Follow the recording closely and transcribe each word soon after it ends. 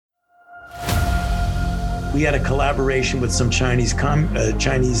We had a collaboration with some Chinese scientists.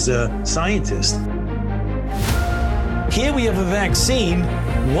 Here we have a vaccine.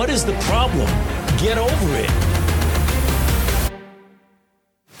 What is the problem? Get over it.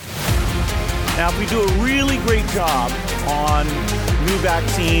 Now, if we do a really great job on new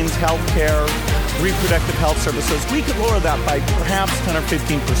vaccines, healthcare, reproductive health services, we could lower that by perhaps 10 or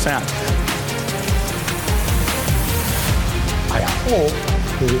 15%. I hope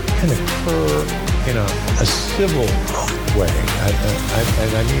that it can occur in a civil way.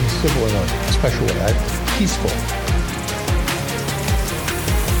 And I mean civil in a special way, peaceful.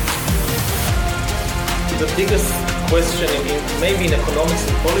 The biggest question maybe in economics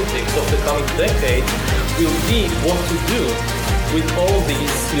and politics of the coming decade will be what to do with all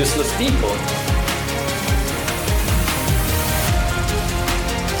these useless people.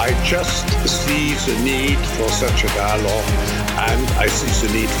 I just see the need for such a dialogue, and I see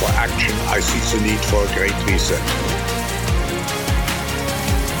the need for action. I see the need for a great reset.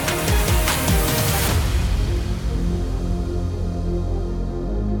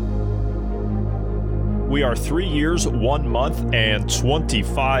 We are 3 years, 1 month, and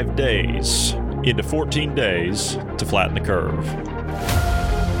 25 days into 14 days to flatten the curve.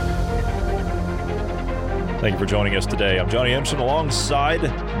 Thank you for joining us today. I'm Johnny Emerson alongside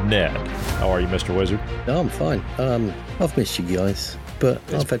Ned. How are you, Mr. Wizard? No, I'm fine. I've missed you guys, but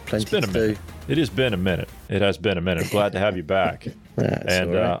I've had plenty to do. It has been a minute. It has been a minute. Glad to have you back.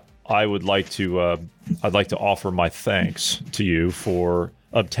 And right. I would like to. I'd like to offer my thanks to you for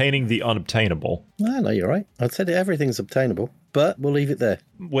obtaining the unobtainable. No, you're right. I'd said everything's obtainable, but we'll leave it there.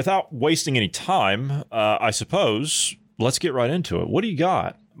 Without wasting any time, I suppose, let's get right into it. What do you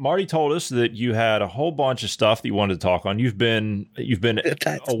got? Marty told us that you had a whole bunch of stuff that you wanted to talk on. You've been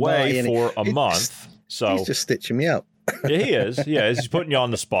away for a month. So he's just stitching me up. Yeah, he is. Yeah, he's putting you on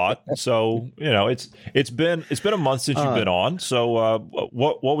the spot. So, it's been a month since you've been on. So,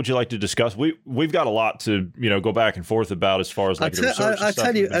 what would you like to discuss? We've got a lot to go back and forth about as far as like the research. I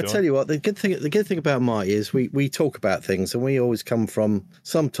tell you what. The good thing about Marty is we talk about things and we always come from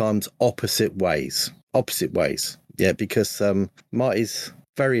sometimes opposite ways. Yeah, because Marty's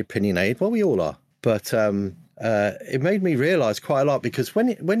very opinionated. Well, we all are, but it made me realise quite a lot because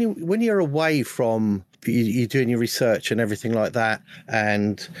when you're away from you're doing your research and everything like that,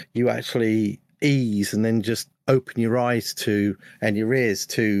 and you actually ease and then just open your eyes to and your ears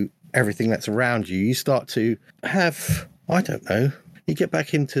to everything that's around you, you start to have, I don't know, you get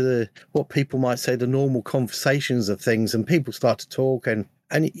back into what people might say the normal conversations of things, and people start to talk and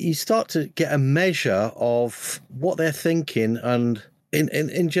you start to get a measure of what they're thinking and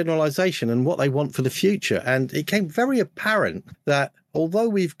in generalization and what they want for the future. And it came very apparent that although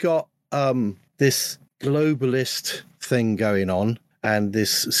we've got this globalist thing going on and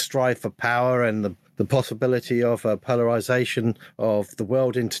this strive for power and the possibility of a polarization of the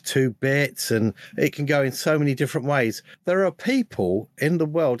world into two bits, and it can go in so many different ways. There are people in the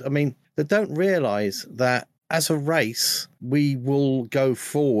world, that don't realize that as a race, we will go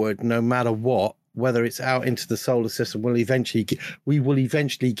forward no matter what, whether it's out into the solar system. We will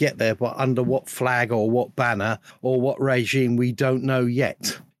eventually get there, but under what flag or what banner or what regime, we don't know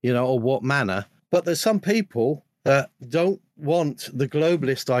yet, or what manner. But there's some people that don't want the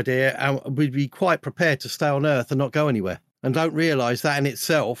globalist idea and would be quite prepared to stay on Earth and not go anywhere, and don't realize that in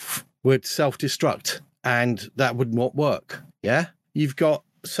itself would self-destruct and that would not work. Yeah? You've got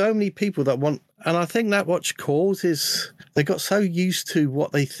so many people that want, and I think that what's caused is they got so used to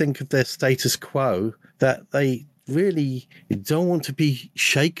what they think of their status quo that they really don't want to be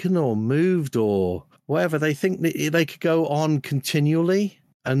shaken or moved or whatever. They think that they could go on continually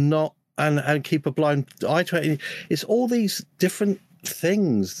and not and keep a blind eye to it. It's all these different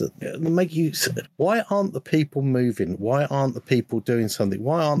things that make you, why aren't the people moving? Why aren't the people doing something?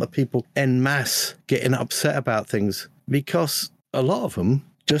 Why aren't the people en masse getting upset about things? Because a lot of them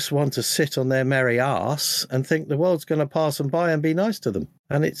just want to sit on their merry arse and think the world's going to pass them by and be nice to them.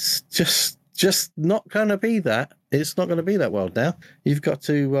 And it's just not going to be that. It's not going to be that world now. You've got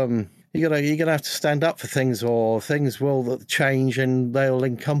to, you're gonna have to stand up for things, or things will change and they'll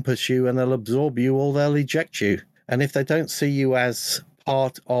encompass you and they'll absorb you, or they'll eject you. And if they don't see you as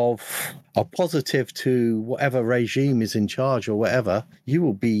part of a positive to whatever regime is in charge or whatever, you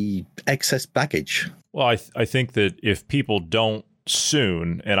will be excess baggage. Well, I think that if people don't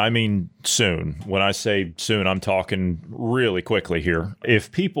soon, and I mean soon, when I say soon, I'm talking really quickly here. If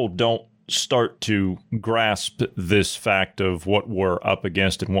people don't start to grasp this fact of what we're up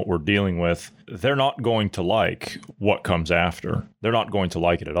against and what we're dealing with, they're not going to like what comes after. They're not going to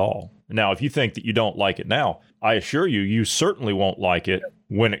like it at all. Now, if you think that you don't like it now, I assure you, you certainly won't like it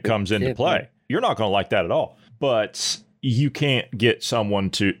when it comes into play. You're not going to like that at all. But you can't get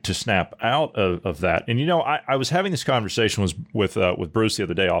someone to snap out of that. And, I was having this conversation with Bruce the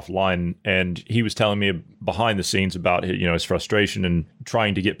other day offline, and he was telling me behind the scenes about his frustration and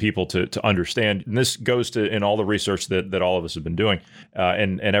trying to get people to understand. And this goes to in all the research that all of us have been doing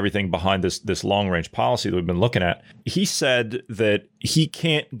and everything behind this long range policy that we've been looking at. He said that he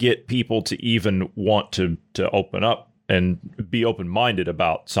can't get people to even want to open up and be open-minded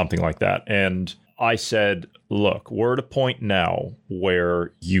about something like that. And I said, look, we're at a point now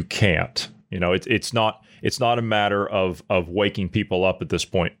where you can't. It's not a matter of waking people up at this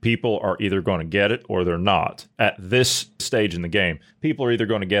point. People are either going to get it or they're not. At this stage in the game, people are either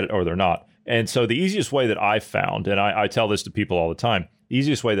going to get it or they're not. And so the easiest way that I found, and I tell this to people all the time, the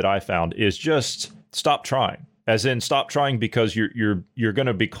easiest way that I found is just stop trying. As in, stop trying because you're going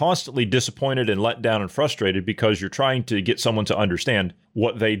to be constantly disappointed and let down and frustrated because you're trying to get someone to understand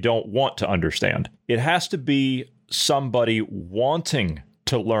what they don't want to understand. It has to be somebody wanting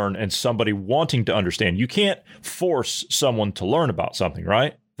to learn and somebody wanting to understand. You can't force someone to learn about something,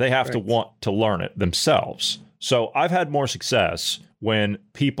 right? They have to want to learn it themselves. So I've had more success when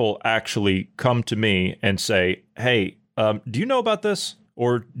people actually come to me and say, hey, do you know about this?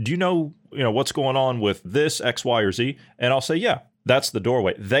 Or do you know what's going on with this X, Y, or Z? And I'll say, yeah, that's the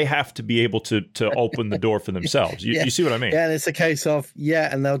doorway. They have to be able to open the door for themselves. You see what I mean? Yeah, and it's a case of,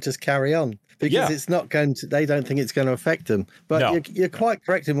 and they'll just carry on because it's not going to, they don't think it's going to affect them. But you're quite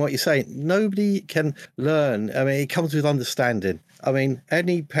correct in what you're saying. Nobody can learn. I mean, it comes with understanding. I mean,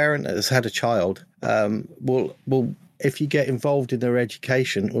 any parent that has had a child will if you get involved in their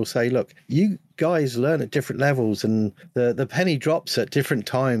education, will say, look, you guys learn at different levels and the penny drops at different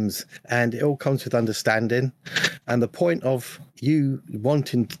times and it all comes with understanding. And the point of you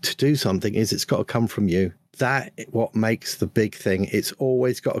wanting to do something is it's got to come from you. That what makes the big thing. It's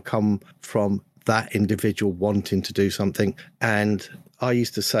always got to come from that individual wanting to do something. And I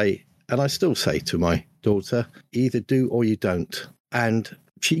used to say, and I still say to my daughter, either do or you don't. And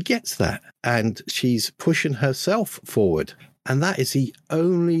she gets that and she's pushing herself forward. And that is the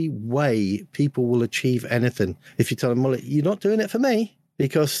only way people will achieve anything. If you tell them, well, you're not doing it for me,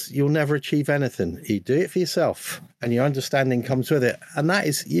 because you'll never achieve anything. You do it for yourself and your understanding comes with it. And that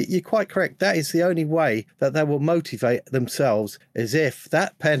is, you're quite correct. That is the only way that they will motivate themselves, is if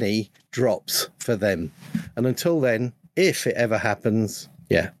that penny drops for them. And until then, if it ever happens,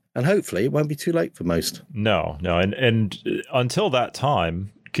 and hopefully it won't be too late for most. No. And until that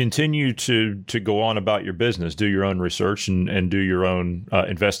time, continue to go on about your business, do your own research and do your own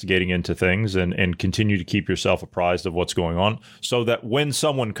investigating into things and continue to keep yourself apprised of what's going on so that when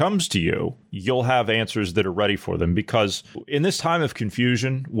someone comes to you, you'll have answers that are ready for them. Because in this time of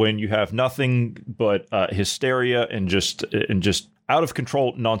confusion, when you have nothing but hysteria and just out of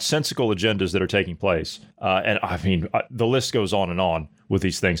control, nonsensical agendas that are taking place. And I mean, the list goes on and on with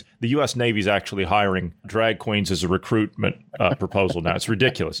these things. The U.S. Navy is actually hiring drag queens as a recruitment proposal now. It's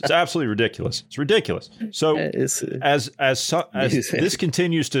ridiculous. It's absolutely ridiculous. It's ridiculous. So as this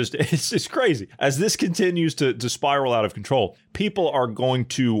continues to, it's crazy. As this continues to spiral out of control, people are going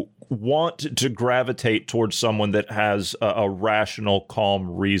to want to gravitate towards someone that has a rational, calm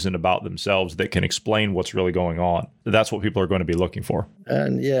reason about themselves that can explain what's really going on. That's what people are going to be looking for.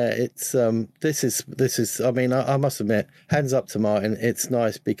 And it's this is. I mean, I must admit, hands up to Martin. It's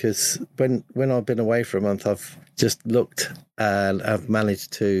nice because when I've been away for a month, I've just looked and I've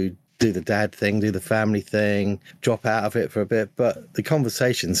managed to do the dad thing, do the family thing, drop out of it for a bit. But the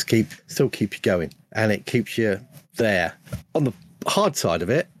conversations still keep you going, and it keeps you there. On the hard side of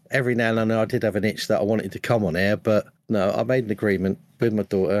it, every now and then I did have an itch that I wanted to come on air, but no, I made an agreement with my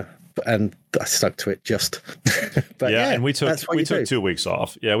daughter and I stuck to it just. But and we took 2 weeks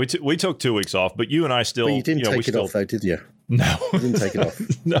off. Yeah, we took 2 weeks off, but you and I still. But you didn't take it off though, did you? No. You didn't take it off.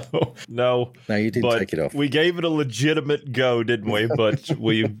 No. No, you didn't take it off. We gave it a legitimate go, didn't we? But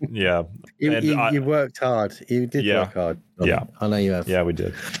you worked hard. You did work hard. I know you have. Yeah, we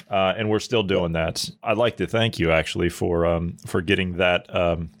did. And we're still doing that. I'd like to thank you actually for getting that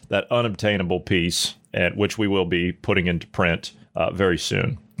unobtainable piece, which we will be putting into print very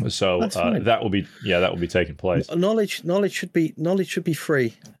soon. So that will be taking place. Knowledge should be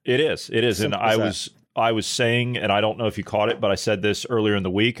free. It is. And I was saying, and I don't know if you caught it, but I said this earlier in the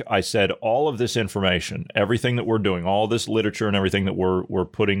week. I said all of this information, everything that we're doing, all this literature and everything that we're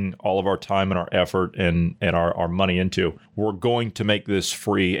putting all of our time and our effort and our money into, we're going to make this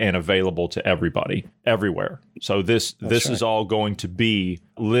free and available to everybody, everywhere. So this is all going to be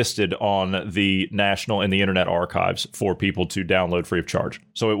listed on the National and the Internet Archives for people to download free of charge.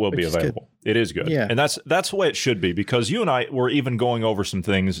 So it will be available. It is good. Yeah. And that's the way it should be, because you and I were even going over some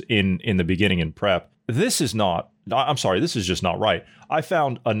things in the beginning in prep. This is just not right. I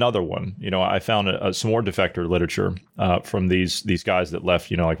found another one. I found some more defector literature from these guys that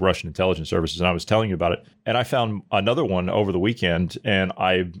left, like Russian intelligence services, and I was telling you about it. And I found another one over the weekend, and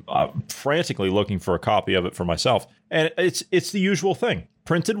I'm frantically looking for a copy of it for myself. And it's the usual thing.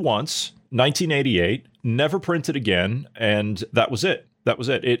 Printed once, 1988, never printed again, and that was it. That was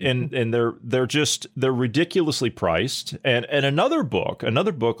it. And they're ridiculously priced. And another book on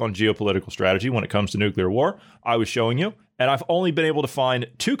geopolitical strategy when it comes to nuclear war, I was showing you, and I've only been able to find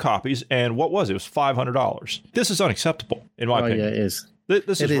 2 copies. And what was it? It was $500. This is unacceptable, in my opinion. Yeah, it is.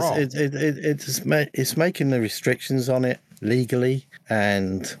 This is wrong. It's making the restrictions on it legally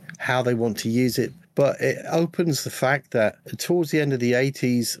and how they want to use it. But it opens the fact that towards the end of the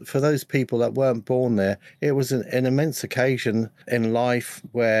 80s, for those people that weren't born there, it was an immense occasion in life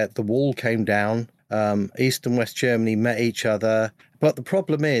where the wall came down, East and West Germany met each other. But the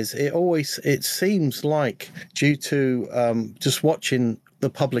problem is, it seems like, due to just watching the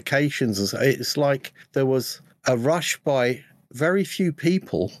publications, it's like there was a rush by very few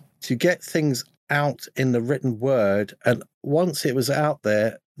people to get things out in the written word. And once it was out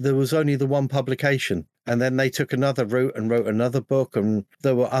there was only the one publication. And then they took another route and wrote another book, and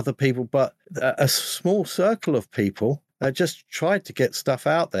there were other people, but a small circle of people just tried to get stuff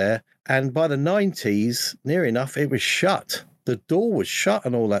out there. And by the 90s, near enough, it was shut. The door was shut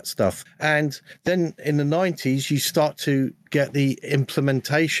and all that stuff. And then in the 90s, you start to get the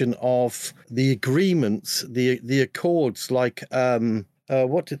implementation of the agreements, the accords, like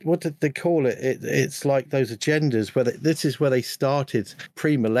what did they call it? It's like those agendas where this is where they started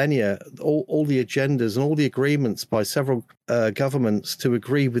pre-millennia, all the agendas and all the agreements by several governments to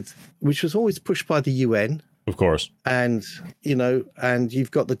agree with, which was always pushed by the UN. Of course. And, and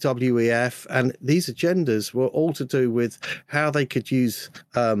you've got the WEF, and these agendas were all to do with how they could use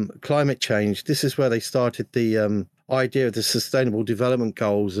climate change. This is where they started the idea of the Sustainable Development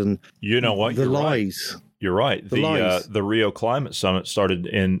Goals and the lies. Right. You're right. The Rio Climate Summit started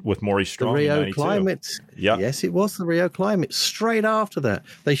with Maurice Strong. The Rio Rio Climate. Yeah. Yes, it was the Rio Climate. Straight after that,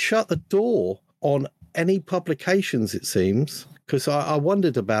 they shut the door on any publications, it seems, because I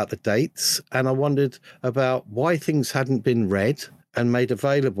wondered about the dates, and I wondered about why things hadn't been read and made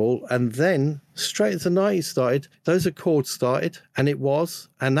available. And then straight as the 90s started, those accords started, and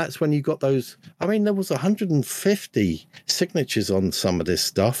that's when you got those. I mean, there was 150 signatures on some of this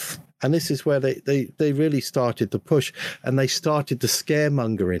stuff. And this is where they really started the push, and they started the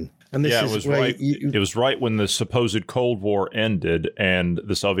scaremongering. And this it was right. It was right when the supposed Cold War ended and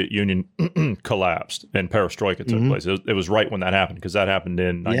the Soviet Union collapsed and perestroika took place. It was right when that happened, because that happened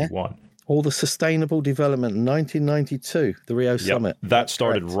in 91. All the sustainable development in 1992, the Rio Summit. That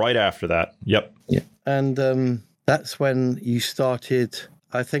started right after that. Yep. Yeah. And that's when you started.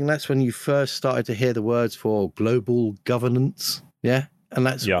 I think that's when you first started to hear the words for global governance. Yeah. And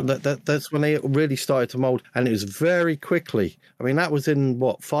that's when they really started to mold. And it was very quickly. I mean, that was in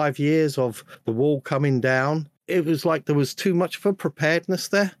 5 years of the wall coming down. It was like there was too much of a preparedness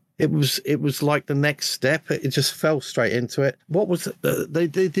there. It was like the next step. It just fell straight into it. What was it?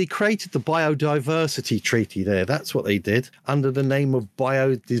 They created the Biodiversity Treaty there. That's what they did under the name of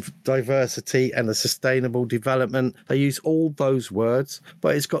biodiversity and the sustainable development. They use all those words,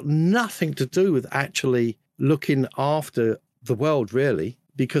 but it's got nothing to do with actually looking after the world, really,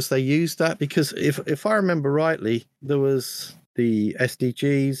 because they used that. Because if I remember rightly, there was the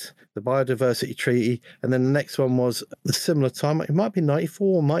SDGs, the Biodiversity Treaty, and then the next one was a similar time. It might be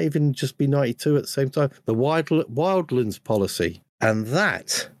 94, or might even just be 92 at the same time. The Wildlands Policy, and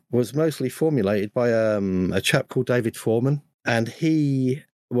that was mostly formulated by a chap called David Foreman, and he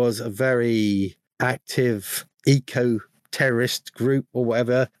was a very active eco-terrorist group or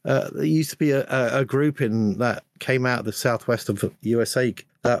whatever. There used to be a group that came out of the southwest of the USA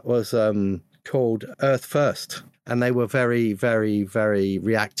that was called Earth First, and they were very, very, very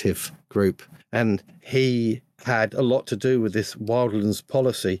reactive group. And he had a lot to do with this wildlands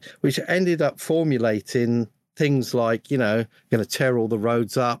policy, which ended up formulating things like, going to tear all the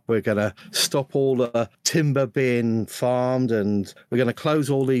roads up, we're going to stop all the timber being farmed, and we're going to close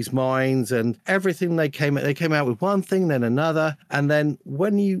all these mines, and everything. They came out with one thing, then another. And then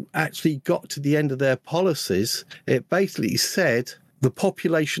when you actually got to the end of their policies, it basically said the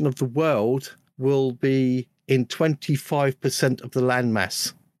population of the world will be in 25% of the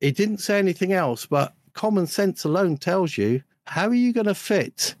landmass. It didn't say anything else, but common sense alone tells you, how are you going to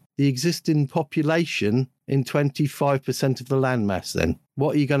fit the existing population in 25% of the landmass, then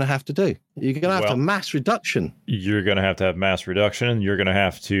what are you going to have to do? You're going to have to mass reduction. You're going to have mass reduction. You're going to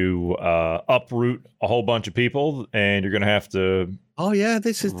have to uproot a whole bunch of people, and you're going to have to. Oh yeah,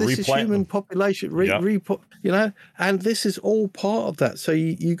 this is human population, and this is all part of that. So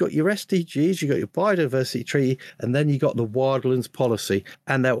you got your SDGs, you got your biodiversity treaty, and then you got the wildlands policy,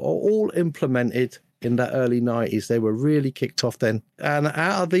 and they were all implemented in the early 90s. They were really kicked off then. And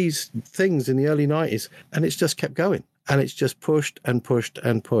out of these things in the early 90s, and it's just kept going. And it's just pushed and pushed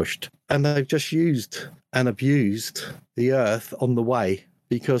and pushed. And they've just used and abused the earth on the way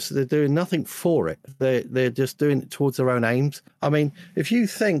because they're doing nothing for it. They're just doing it towards their own aims. I mean, if you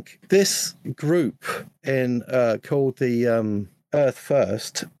think this group called the Earth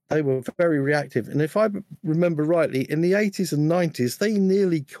First, they were very reactive. And if I remember rightly, in the 80s and 90s, they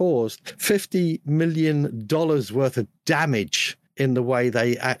nearly caused $50 million worth of damage in the way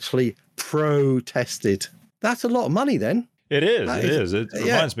they actually protested. That's a lot of money then. It is. It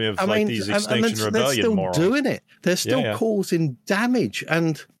reminds me of these Extinction Rebellion morons. They're still doing it. They're still causing damage.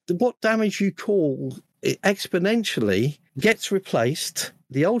 And what damage you call it exponentially gets replaced.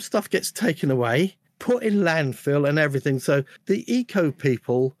 The old stuff gets taken away, put in landfill and everything. So the eco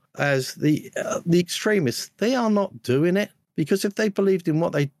people, as the extremists, they are not doing it because if they believed in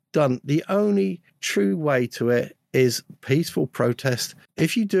what they'd done, the only true way to it is peaceful protest.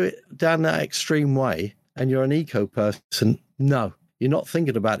 If you do it down that extreme way and you're an eco person, no, you're not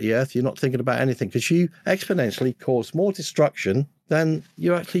thinking about the earth. You're not thinking about anything because you exponentially cause more destruction than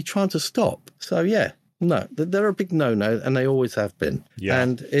you're actually trying to stop. So yeah. No, they're a big no-no, and they always have been. Yeah.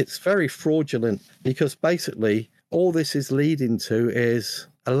 And it's very fraudulent because basically all this is leading to is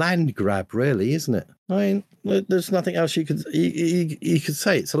a land grab, really, isn't it? I mean, there's nothing else you could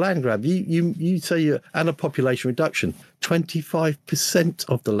say. It's a land grab. You say you're and a population reduction, 25%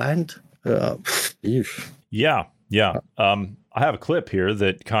 of the land. Yeah. I have a clip here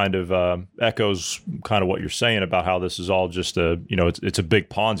that kind of echoes kind of what you're saying about how this is all just it's a big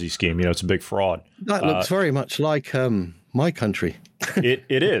Ponzi scheme. It's a big fraud. That looks very much like my country.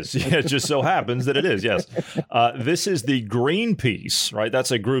 It is. Yeah, it just so happens that it is. Yes. This is the Greenpeace, right?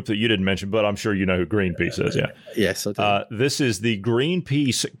 That's a group that you didn't mention, but I'm sure you know who Greenpeace is. Yeah. Yes, I do. This is the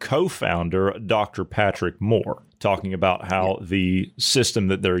Greenpeace co-founder, Dr. Patrick Moore, talking about how the system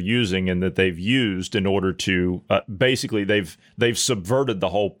that they're using and that they've used in order to basically they've subverted the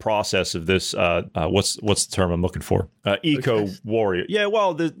whole process of this. What's the term I'm looking for? Eco warrior. Yeah.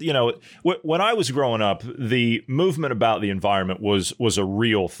 Well, when I was growing up, the movement about the environment was a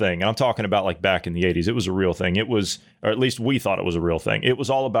real thing. And I'm talking about like back in the 80s. It was a real thing. It was, or at least we thought it was a real thing. It was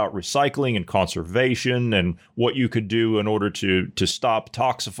all about recycling and conservation and what you could do in order to stop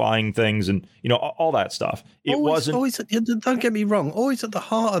toxifying things and all that stuff. It wasn't. Don't get me wrong. Always at the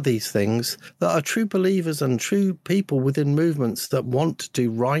heart of these things that are true believers and true people within movements that want to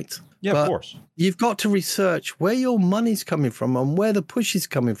do right. Yeah, of course. You've got to research where your money's coming from and where the push is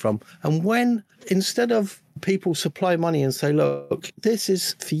coming from. And when, instead of people supply money and say, look, this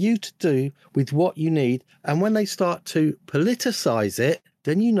is for you to do with what you need. And when they start to politicize it,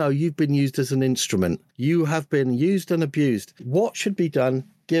 then you've been used as an instrument. You have been used and abused. What should be done,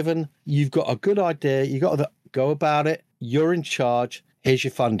 given you've got a good idea, you got to go about it, you're in charge, here's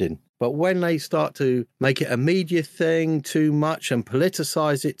your funding. But when they start to make it a media thing too much and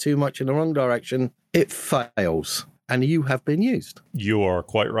politicize it too much in the wrong direction, it fails. And you have been used. You are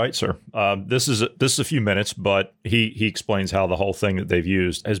quite right, sir. This is a few minutes, but he explains how the whole thing that they've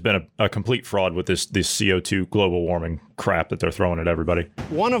used has been a complete fraud with this CO2 global warming crap that they're throwing at everybody.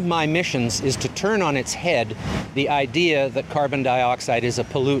 One of my missions is to turn on its head the idea that carbon dioxide is a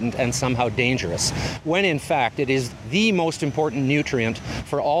pollutant and somehow dangerous, when in fact it is the most important nutrient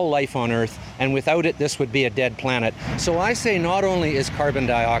for all life on Earth, and without it this would be a dead planet. So I say not only is carbon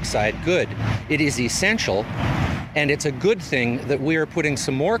dioxide good, it is essential. And it's a good thing that we are putting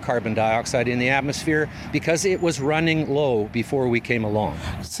some more carbon dioxide in the atmosphere because it was running low before we came along.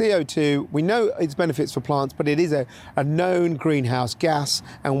 CO2, we know its benefits for plants, but it is a known greenhouse gas,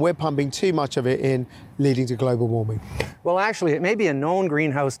 and we're pumping too much of it in, leading to global warming. Well, actually, it may be a known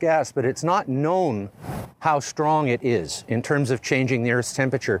greenhouse gas, but it's not known how strong it is in terms of changing the Earth's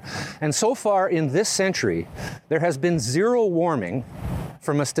temperature. And so far in this century, there has been zero warming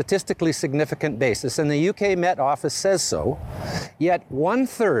from a statistically significant basis, and the UK Met Office says so, yet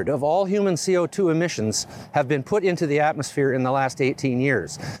 1/3 of all human CO2 emissions have been put into the atmosphere in the last 18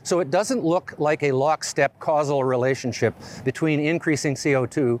 years. So it doesn't look like a lockstep causal relationship between increasing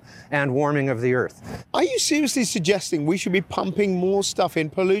CO2 and warming of the Earth. Are you seriously suggesting we should be pumping more stuff in,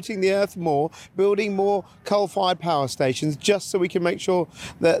 polluting the Earth more, building more coal-fired power stations just so we can make sure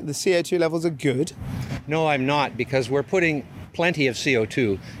that the CO2 levels are good? No, I'm not, because we're putting plenty of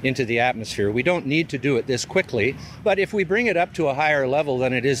CO2 into the atmosphere. We don't need to do it this quickly, but if we bring it up to a higher level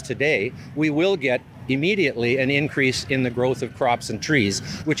than it is today, we will get immediately an increase in the growth of crops and trees,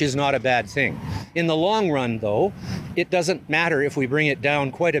 which is not a bad thing. In the long run, though, it doesn't matter if we bring it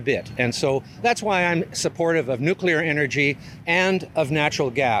down quite a bit. And so that's why I'm supportive of nuclear energy and of natural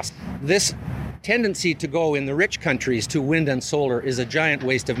gas. This tendency to go in the rich countries to wind and solar is a giant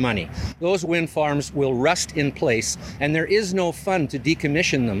waste of money. Those wind farms will rust in place, and there is no fun to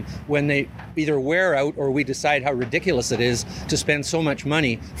decommission them when they either wear out or we decide how ridiculous it is to spend so much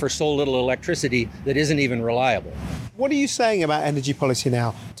money for so little electricity that isn't even reliable. What are you saying about energy policy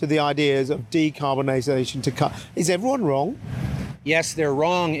now to the ideas of decarbonisation to cut? Is everyone wrong? Yes, they're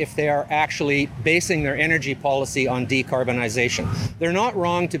wrong if they are actually basing their energy policy on decarbonization. They're not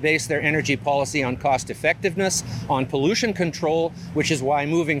wrong to base their energy policy on cost effectiveness, on pollution control, which is why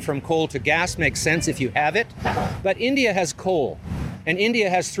moving from coal to gas makes sense if you have it. But India has coal, and India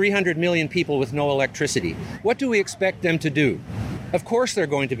has 300 million people with no electricity. What do we expect them to do? Of course they're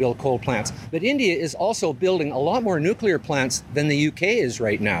going to build coal plants, but India is also building a lot more nuclear plants than the UK is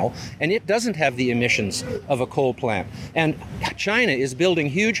right now, and it doesn't have the emissions of a coal plant. And China is building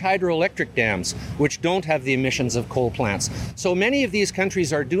huge hydroelectric dams, which don't have the emissions of coal plants. So many of these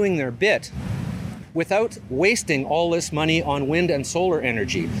countries are doing their bit without wasting all this money on wind and solar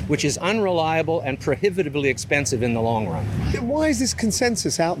energy, which is unreliable and prohibitively expensive in the long run. Why is this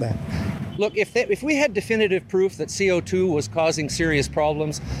consensus out there? Look, if we had definitive proof that CO2 was causing serious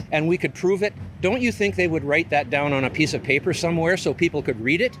problems and we could prove it, don't you think they would write that down on a piece of paper somewhere so people could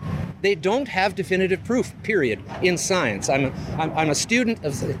read it? They don't have definitive proof, period, in science. I'm a student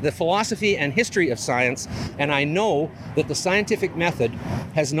of the philosophy and history of science, and I know that the scientific method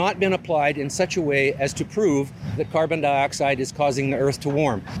has not been applied in such a way as to prove that carbon dioxide is causing the Earth to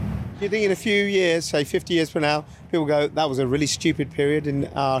warm. Do you think in a few years, say 50 years from now, people go, that was a really stupid period in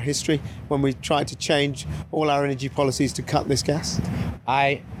our history when we tried to change all our energy policies to cut this gas?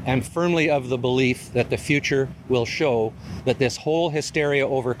 I am firmly of the belief that the future will show that this whole hysteria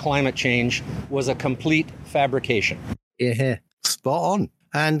over climate change was a complete fabrication. Yeah, spot on.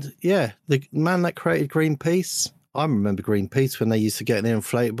 And yeah, the man that created Greenpeace, I remember Greenpeace when they used to get their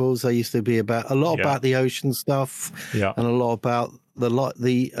inflatables. They used to be about a lot about the ocean stuff, and a lot about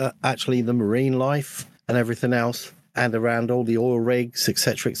actually the marine life and everything else, and around all the oil rigs,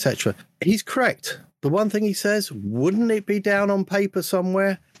 etc., etc. He's correct. The one thing he says, wouldn't it be down on paper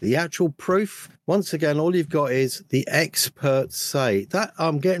somewhere? The actual proof. Once again, all you've got is the experts say. That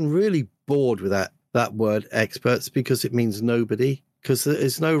I'm getting really bored with that word experts, because it means nobody. Because there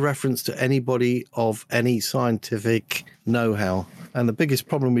is no reference to anybody of any scientific know-how. And the biggest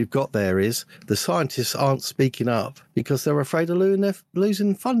problem we've got there is the scientists aren't speaking up because they're afraid of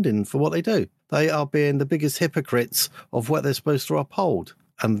losing funding for what they do. They are being the biggest hypocrites of what they're supposed to uphold.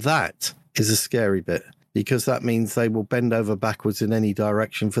 And that is a scary bit, because that means they will bend over backwards in any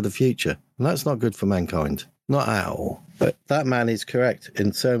direction for the future. And that's not good for mankind. Not at all. But that man is correct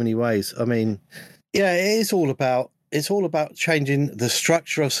in so many ways. I mean, yeah, it's all about changing the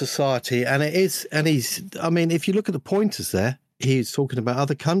structure of society. And if you look at the pointers there, he's talking about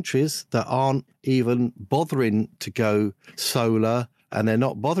other countries that aren't even bothering to go solar, and they're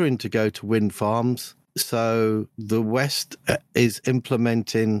not bothering to go to wind farms. So the West is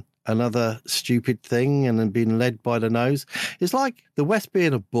implementing another stupid thing and then being led by the nose. It's like the West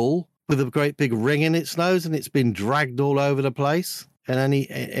being a bull with a great big ring in its nose, and it's been dragged all over the place in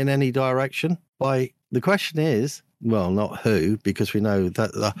any direction. The question is, well, not who, because we know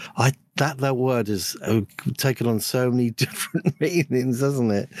that that word is taken on so many different meanings,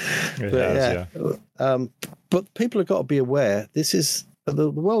 hasn't it? But people have got to be aware. This is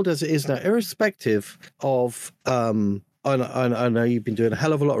the world as it is now, irrespective of. I know you've been doing a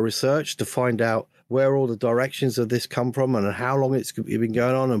hell of a lot of research to find out where all the directions of this come from and how long it's been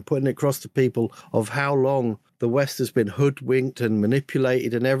going on, and putting it across to people of how long the West has been hoodwinked and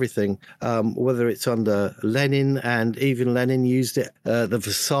manipulated and everything, whether it's under Lenin, and even Lenin used it, the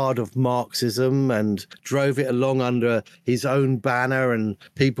facade of Marxism, and drove it along under his own banner, and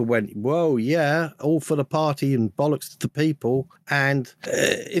people went, whoa, yeah, all for the party and bollocks to the people. And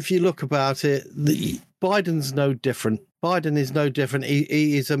if you look about it, Biden's no different. Biden is no different.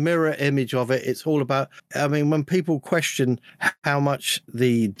 He is a mirror image of it. It's all about, I mean, when people question how much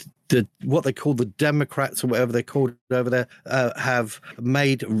the what they call the Democrats or whatever they're called over there have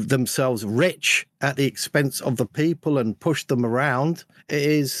made themselves rich at the expense of the people and pushed them around, it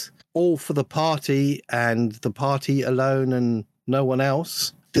is all for the party and the party alone and no one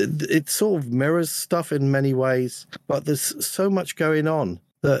else. It sort of mirrors stuff in many ways, but there's so much going on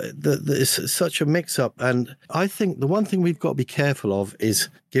that it's such a mix-up. And I think the one thing we've got to be careful of is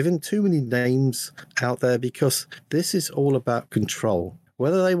giving too many names out there, because this is all about control.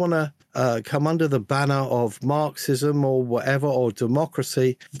 Whether they want to come under the banner of Marxism or whatever, or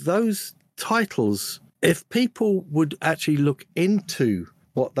democracy, those titles, if people would actually look into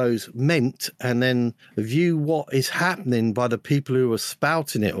what those meant and then view what is happening by the people who are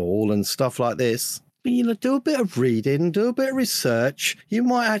spouting it all and stuff like this, you know, do a bit of reading, do a bit of research, you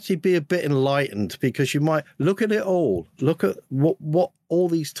might actually be a bit enlightened, because you might look at it all, look at what all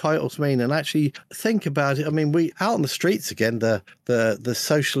these titles mean, and actually think about it. I mean, we out on the streets again, the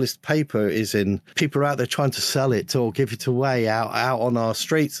socialist paper is in, people are out there trying to sell it or give it away out on our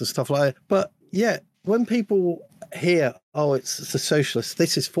streets and stuff like that. But yeah, when people hear, oh, it's the socialists,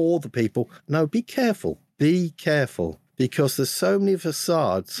 this is for the people, no, be careful, because there's so many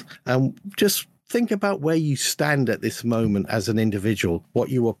facades, and just think about where you stand at this moment as an individual, what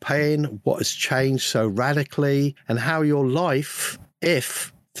you were paying, what has changed so radically, and how your life,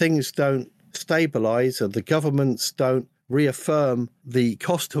 if things don't stabilize and the governments don't reaffirm the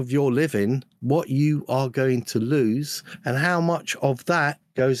cost of your living, what you are going to lose, and how much of that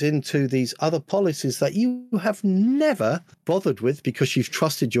goes into these other policies that you have never bothered with because you've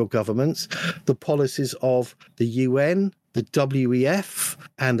trusted your governments, the policies of the UN, the WEF,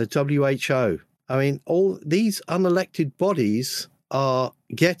 and the WHO. I mean, all these unelected bodies are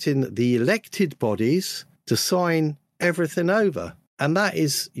getting the elected bodies to sign everything over. And that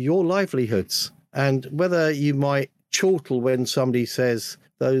is your livelihoods. And whether you might chortle when somebody says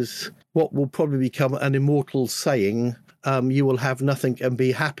those, what will probably become an immortal saying, you will have nothing and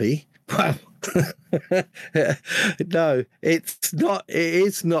be happy. Well, no, it's not. It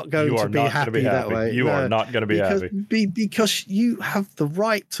is not going to be happy that way. You are not going to be happy. Because you have the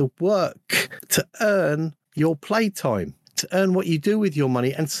right to work, to earn your playtime, to earn what you do with your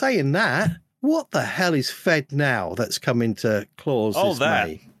money. And saying that, what the hell is Fed now that's come into clause this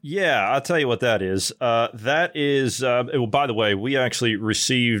May? Yeah, I'll tell you what that is. That is, well, by the way, we actually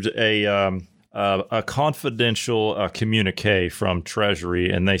received a confidential communique from Treasury,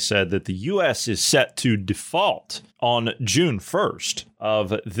 and they said that the U.S. is set to default on June 1st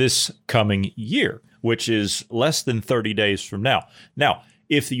of this coming year, which is less than 30 days from now. Now,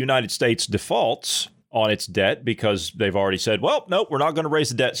 if the United States defaults on its debt because they've already said, well, nope, we're not going to raise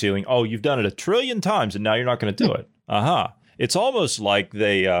the debt ceiling. Oh, you've done it 1 trillion times, and now you're not going to do it. It's almost like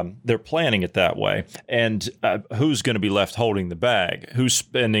they're planning it that way. And who's going to be left holding the bag? Who's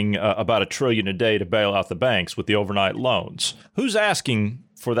spending about $1 trillion a day to bail out the banks with the overnight loans? Who's asking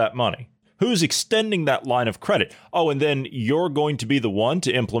for that money? Who's extending that line of credit? Oh, and then you're going to be the one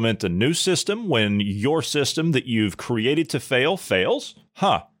to implement a new system when your system that you've created to fail fails?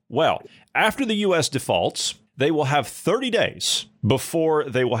 Well, after the U.S. defaults, they will have 30 days before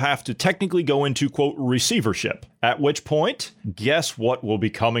they will have to technically go into, quote, receivership, at which point, guess what will be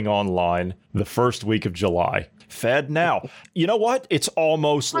coming online the first week of July? Fed now. You know what? It's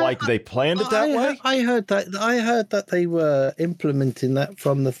almost like they planned it that way. I heard that they were implementing that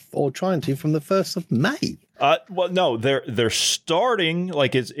trying to from the 1st of May. Well, no, they're starting,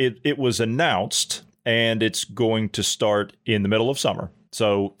 like it was announced, and it's going to start in the middle of summer.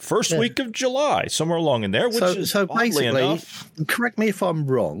 So first week of July, somewhere along in there, which is basically enough. Correct me if I'm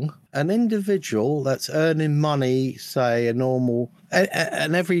wrong, an individual that's earning money, say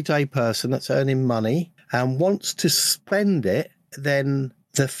an everyday person that's earning money and wants to spend it, then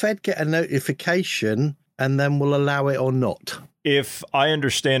the Fed get a notification and then will allow it or not. If I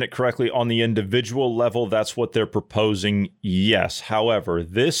understand it correctly, on the individual level, that's what they're proposing, yes. However,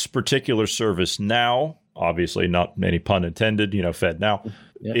 this particular service now, obviously not any pun intended, Fed now,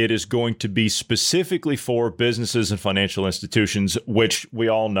 It is going to be specifically for businesses and financial institutions, which we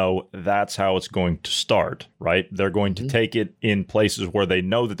all know that's how it's going to start, right? They're going to take it in places where they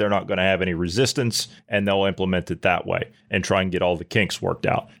know that they're not going to have any resistance, and they'll implement it that way and try and get all the kinks worked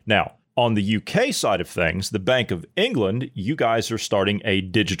out. Now, on the UK side of things, the Bank of England, you guys are starting a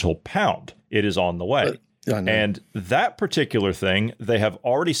digital pound. It is on the way. And that particular thing, they have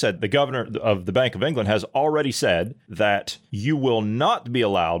already said, the governor of the Bank of England has already said that you will not be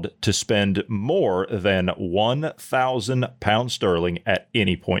allowed to spend more than £1,000 sterling at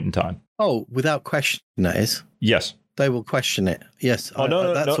any point in time. Oh, without question, that is. Yes. They will question it. Yes. Oh,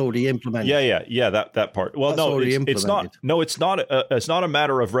 no, that's already implemented. Yeah. That part. Well, That's no, already it's not. implemented. No, it's not. It's not a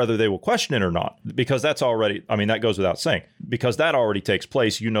matter of whether they will question it or not, because that's already. I mean, that goes without saying, because that already takes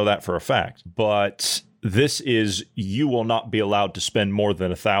place. You know that for a fact. But this is, you will not be allowed to spend more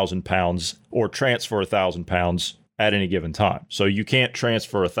than £1,000 or transfer £1,000 at any given time. So you can't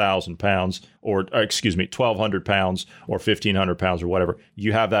transfer £1,000 or £1,200 or £1,500 or whatever.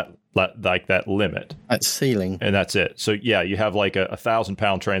 You have that limit. That's ceiling. And that's it. So yeah, you have like a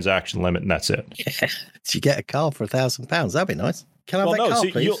 £1,000 transaction limit, and that's it. Yeah. So you get a car for £1,000. That'd be nice. Can I have that car,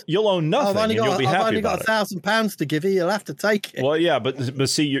 see, please? you'll own nothing, and you'll be happy about it. I've only got £1,000 to give you. You'll have to take it. Well, yeah, but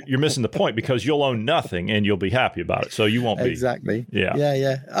see, you're missing the point, because you'll own nothing and you'll be happy about it. So you won't be. Exactly. Yeah.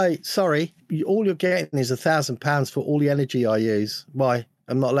 Hey, sorry. All you're getting is £1,000 for all the energy I use. Why?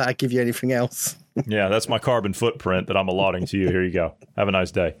 I'm not allowed to give you anything else. Yeah, that's my carbon footprint that I'm allotting to you. Here you go. Have a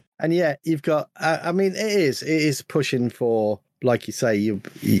nice day. And yeah, you've got, I mean, it is pushing for, like you say, you'll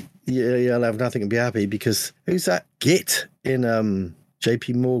have nothing and be happy, because who's that git in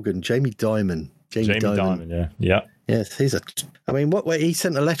JP Morgan? Jamie Dimon. Jamie Dimon, yeah. Yes, I mean, he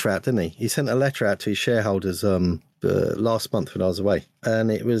sent a letter out, didn't he? He sent a letter out to his shareholders last month when I was away.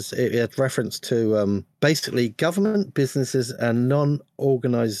 And it had reference to basically government, businesses and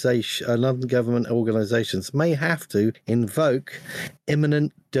non-government organizations may have to invoke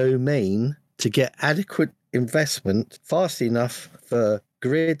eminent domain to get adequate investment fast enough for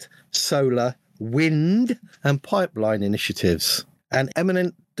grid, solar, wind and pipeline initiatives. And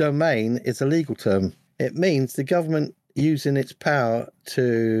eminent domain is a legal term. It means the government using its power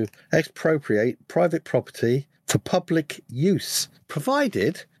to expropriate private property for public use,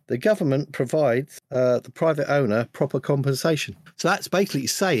 provided the government provides the private owner proper compensation. So that's basically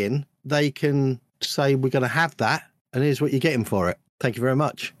saying they can say, we're going to have that, and here's what you're getting for it. Thank you very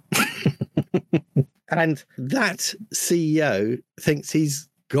much. And that CEO thinks he's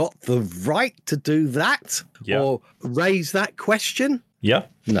got the right to do that or raise that question. Yeah.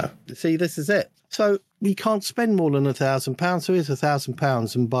 No. See, this is it. So we can't spend more than £1,000. So here's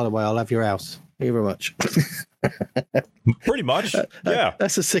 £1,000. And by the way, I'll have your house. Thank you very much. Pretty much. Yeah.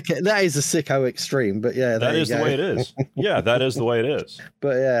 That is a sicko extreme, but yeah. That is the way it is. Yeah, that is the way it is.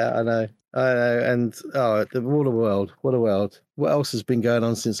 But yeah, I know. And what a world. What a world. What else has been going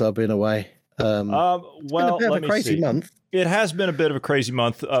on since I've been away? Well, it's been a bit of a crazy month. It has been a bit of a crazy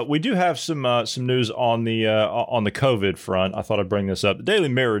month. We do have some news on the COVID front. I thought I'd bring this up. The Daily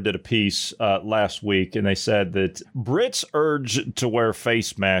Mirror did a piece last week, and they said that Brits urge to wear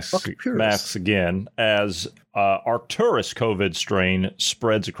face masks again as Arcturus COVID strain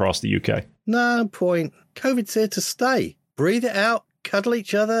spreads across the UK. No point. COVID's here to stay. Breathe it out. Cuddle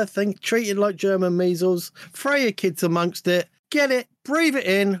each other. Treat it like German measles. Throw your kids amongst it. Get it. Breathe it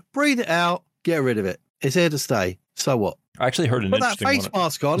in. Breathe it out. Get rid of it. It's here to stay. So what? I actually heard an interesting one. Put that face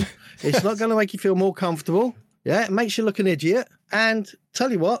mask on. It's not going to make you feel more comfortable. Yeah, it makes you look an idiot. And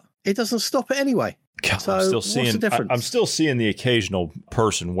tell you what, it doesn't stop it anyway. God, so what's the difference? I'm still seeing the occasional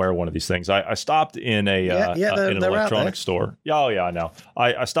person wear one of these things. I stopped in an electronics store. Oh, yeah, I know.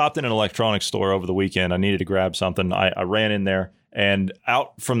 I stopped in an electronics store over the weekend. I needed to grab something. I ran in there. And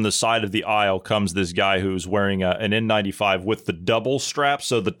out from the side of the aisle comes this guy who's wearing an N95 with the double strap.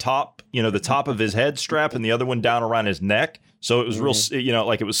 So the top of his head strap and the other one down around his neck. So it was real,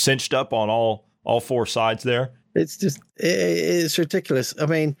 like it was cinched up on all four sides there. It's just, it's ridiculous. I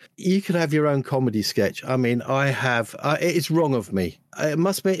mean, you could have your own comedy sketch. I mean, it's wrong of me. I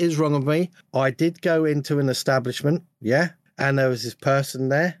must admit, it is wrong of me. I did go into an establishment, and there was this person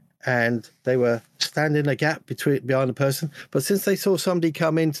there. And they were standing a gap behind the person. But since they saw somebody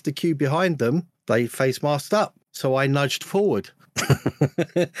come into the queue behind them, they face masked up. So I nudged forward.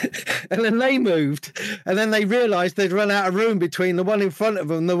 And then they moved. And then they realised they'd run out of room between the one in front of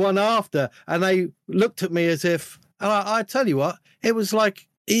them and the one after. And they looked at me as if, I tell you what, it was like,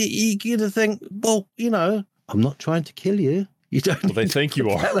 you get to think, well, I'm not trying to kill you. You don't. Well, they think you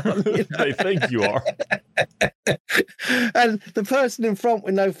are. They think you are. And the person in front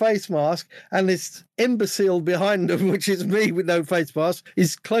with no face mask and this imbecile behind them, which is me with no face mask,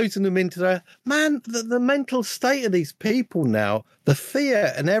 is closing them into the mental state of these people now, the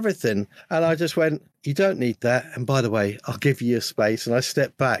fear and everything. And I just went, you don't need that. And by the way, I'll give you your space. And I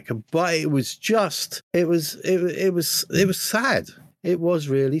stepped back. But it was just, it was sad. It was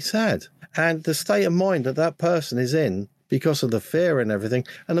really sad. And the state of mind that person is in, because of the fear and everything.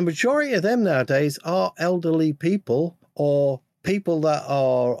 And the majority of them nowadays are elderly people or people that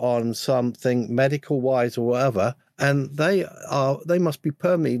are on something medical wise or whatever. And they must be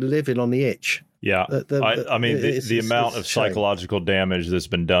permanently living on the itch. Yeah, I mean, the amount of psychological damage that's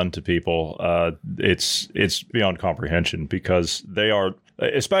been done to people, it's beyond comprehension, because they are,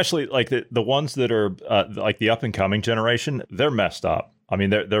 especially like the ones that are like the up and coming generation, they're messed up. I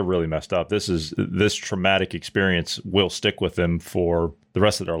mean, they're really messed up. This traumatic experience will stick with them for the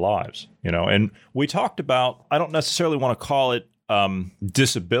rest of their lives, you know. And we talked about, I don't necessarily want to call it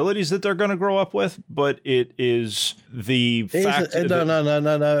disabilities that they're going to grow up with, but it is the fact.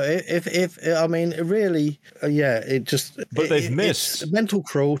 No. If I mean, really, it just. But they've missed mental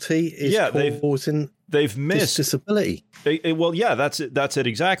cruelty is causing. They've missed disability. Well, yeah, that's it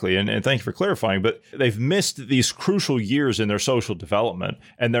exactly. And thank you for clarifying. But they've missed these crucial years in their social development,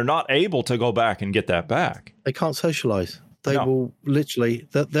 and they're not able to go back and get that back. They can't socialize. They will literally.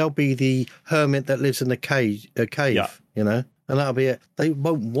 They'll be the hermit that lives in a cave. Yeah. You know. And that'll be it. They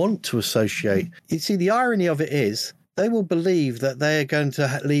won't want to associate. You see, the irony of it is they will believe that they're going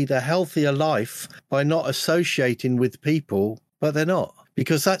to lead a healthier life by not associating with people, but they're not.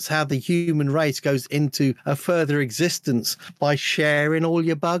 Because that's how the human race goes into a further existence, by sharing all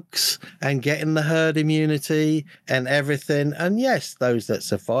your bugs and getting the herd immunity and everything. And yes, those that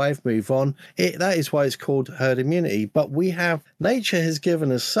survive move on. That is why it's called herd immunity. But nature has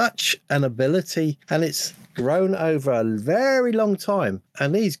given us such an ability, and it's grown over a very long time.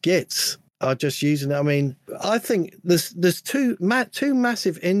 And these gits are just using it. I mean, I think there's two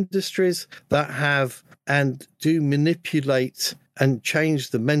massive industries that have and do manipulate and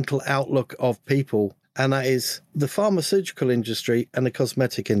change the mental outlook of people. And that is the pharmaceutical industry and the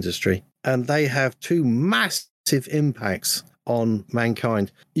cosmetic industry. And they have two massive impacts on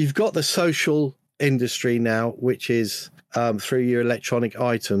mankind. You've got the social industry now, which is through your electronic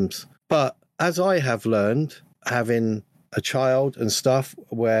items. But as I have learned, having a child and stuff,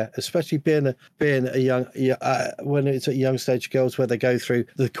 where especially being a young when it's at young stage girls, where they go through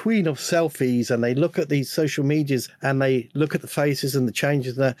the queen of selfies and they look at these social medias and they look at the faces and the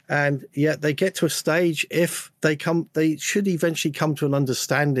changes there, and yet they get to a stage, if they should eventually come to an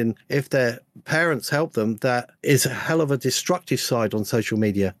understanding, if their parents help them, that is a hell of a destructive side on social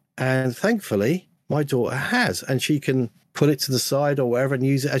media. And thankfully my daughter has, and she can put it to the side or wherever and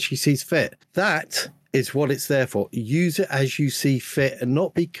use it as she sees fit. That is what it's there for. Use it as you see fit and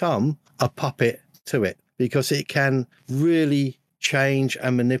not become a puppet to it, because it can really change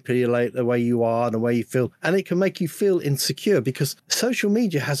and manipulate the way you are and the way you feel. And it can make you feel insecure, because social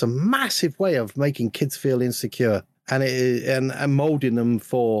media has a massive way of making kids feel insecure and molding them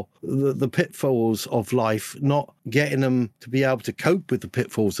for the pitfalls of life, not getting them to be able to cope with the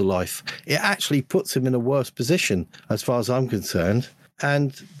pitfalls of life. It actually puts them in a worse position, as far as I'm concerned.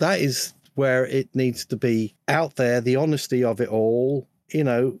 And that is where it needs to be out there, the honesty of it all, you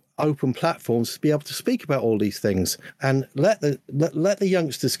know, open platforms to be able to speak about all these things, and let the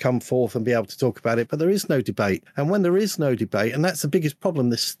youngsters come forth and be able to talk about it. But there is no debate. And when there is no debate, and that's the biggest problem,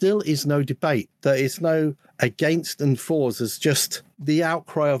 there still is no debate. There is no against and fors. There's just the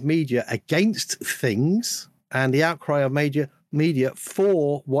outcry of media against things and the outcry of media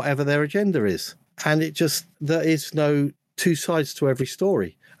for whatever their agenda is. And there is no two sides to every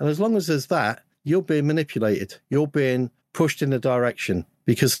story. And as long as there's that, you're being manipulated. You're being pushed in a direction,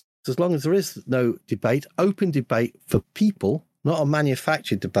 because as long as there is no debate, open debate for people, not a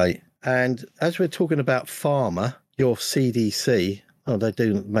manufactured debate. And as we're talking about pharma, your CDC, they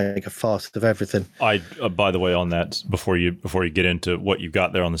do make a fast of everything. By the way, on that, before you get into what you've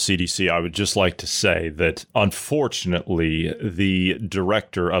got there on the CDC, I would just like to say that unfortunately, the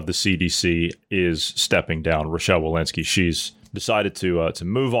director of the CDC is stepping down, Rochelle Walensky. She's decided to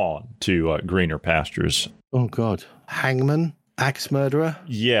move on to greener pastures. Oh God, hangman, axe murderer.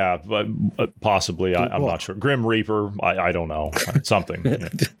 Yeah, but possibly. I'm not sure. Grim Reaper. I don't know. Something. Yeah.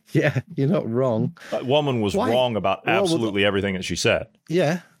 Yeah, you're not wrong. That woman was wrong about absolutely everything that she said.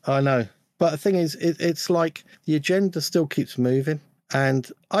 Yeah, I know. But the thing is, it's like the agenda still keeps moving, and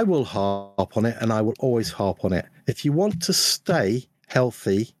I will harp on it, and I will always harp on it. If you want to stay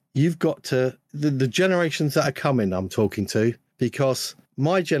healthy, you've got to, the generations that are coming, I'm talking to, because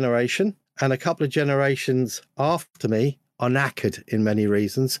my generation and a couple of generations after me are knackered in many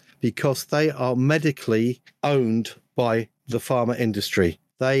reasons, because they are medically owned by the pharma industry.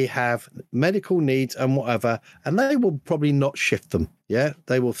 They have medical needs and whatever, and they will probably not shift them. Yeah,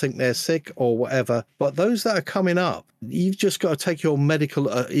 they will think they're sick or whatever. But those that are coming up, you've just got to take your medical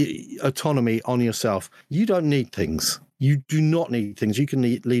autonomy on yourself. You don't need things. You do not need things. You can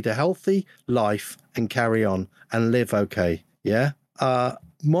lead a healthy life and carry on and live okay. Yeah.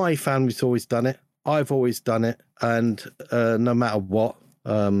 My family's always done it. I've always done it. And no matter what,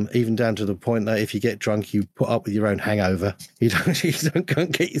 even down to the point that if you get drunk, you put up with your own hangover. You don't go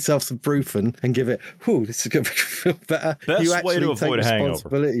and get yourself some Brufen and give it, whew, this is going to feel better. Best way to avoid a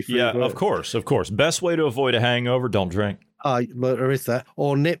hangover. Yeah, of course. Best way to avoid a hangover, don't drink. But there is that.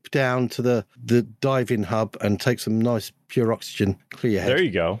 Or nip down to the diving hub and take some nice pure oxygen, clear your head. There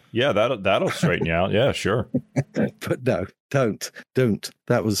you go. Yeah, that'll straighten you out. Yeah, sure. But no, don't.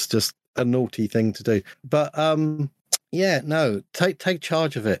 That was just a naughty thing to do. But take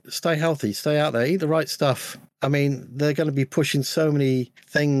charge of it. Stay healthy. Stay out there. Eat the right stuff. I mean, they're going to be pushing so many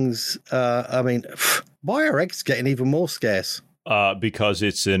things. Why are eggs getting even more scarce? Because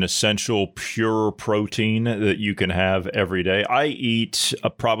it's an essential pure protein that you can have every day. I eat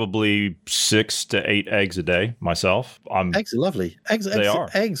probably 6 to 8 eggs a day myself. Eggs are lovely. Eggs are. They're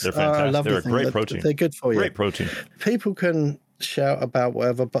fantastic. Are a lovely They're a great protein. They're good for you. Great protein. People can shout about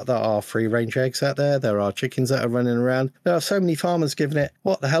whatever, but there are free-range eggs out there. There are chickens that are running around. There are so many farmers giving it.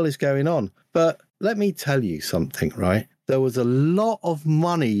 What the hell is going on? But let me tell you something, right? There was a lot of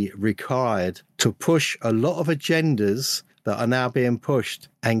money required to push a lot of agendas that are now being pushed.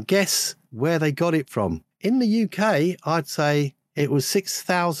 And guess where they got it from? In the UK, I'd say it was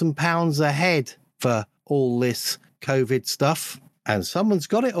 £6,000 a head for all this COVID stuff. And someone's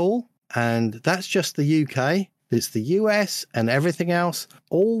got it all. And that's just the UK. It's the US and everything else.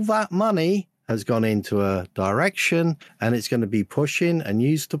 All that money has gone into a direction, and it's going to be pushing and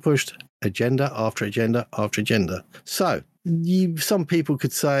used to push agenda after agenda after agenda. So some people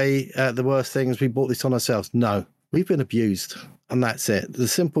could say the worst thing is we brought this on ourselves. No. We've been abused, and that's it. The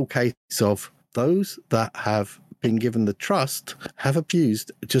simple case of those that have been given the trust have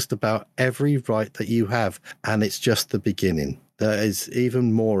abused just about every right that you have, and it's just the beginning. There is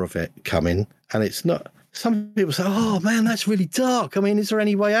even more of it coming, and it's not. Some people say, oh, man, that's really dark. I mean, is there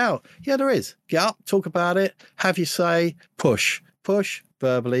any way out? Yeah, there is. Get up, talk about it, have your say, push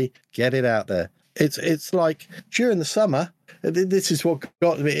verbally, get it out there. It's like during the summer, this is what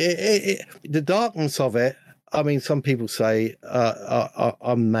got me. The darkness of it. I mean, some people say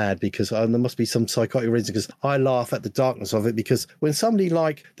I'm mad because there must be some psychotic reason, because I laugh at the darkness of it, because when somebody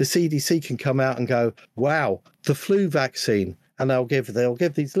like the CDC can come out and go, wow, the flu vaccine, and they'll give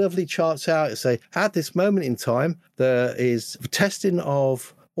these lovely charts out and say, at this moment in time, there is testing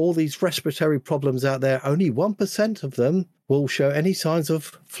of all these respiratory problems out there. Only 1% of them will show any signs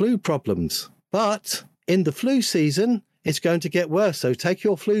of flu problems. But in the flu season, it's going to get worse. So take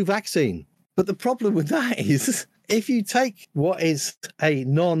your flu vaccine. But the problem with that is if you take what is a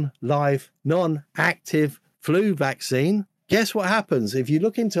non-live, non-active flu vaccine, guess what happens? If you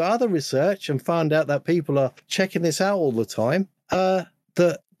look into other research and find out that people are checking this out all the time, that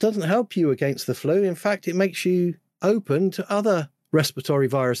doesn't help you against the flu. In fact, it makes you open to other respiratory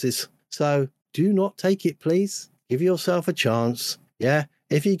viruses. So do not take it, please. Give yourself a chance. Yeah,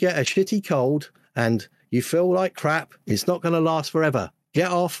 if you get a shitty cold and you feel like crap, it's not going to last forever.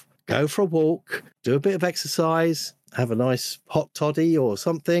 Get off. Go for a walk, do a bit of exercise, have a nice hot toddy or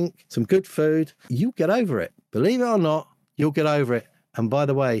something, some good food. You'll get over it. Believe it or not, you'll get over it. And by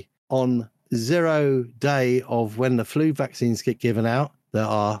the way, on 0 day of when the flu vaccines get given out, there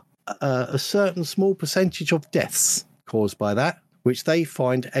are a certain small percentage of deaths caused by that, which they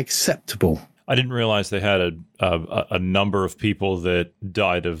find acceptable. I didn't realize they had a number of people that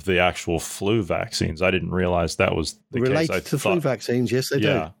died of the actual flu vaccines. I didn't realize that was the case. Related to flu vaccines, yes, they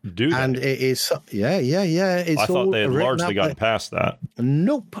do. Do they? And it is, yeah. I thought they had largely gotten past that.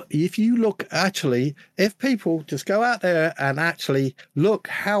 Nope. If you look, actually, if people just go out there and actually look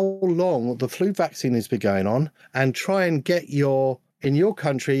how long the flu vaccine has been going on and try and get in your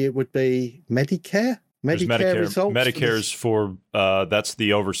country, it would be Medicare results. Medicare's for that's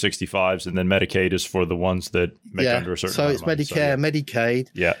the over 65s, and then Medicaid is for the ones that make under a certain amount of money. Medicare, Medicaid.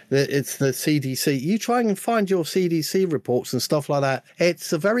 Yeah. It's the CDC. You try and find your CDC reports and stuff like that.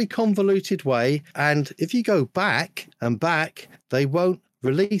 It's a very convoluted way. And if you go back and back, they won't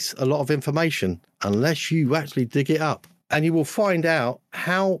release a lot of information unless you actually dig it up. And you will find out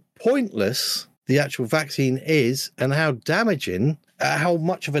how pointless the actual vaccine is and how damaging, how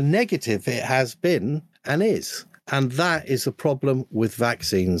much of a negative it has been and is. And that is the problem with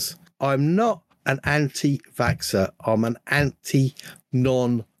vaccines. I'm not an anti-vaxxer. I'm an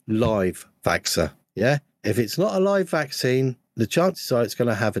anti-non-live vaxxer. Yeah? If it's not a live vaccine, the chances are it's going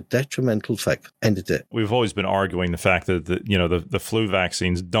to have a detrimental effect. Ended it. We've always been arguing the fact that the flu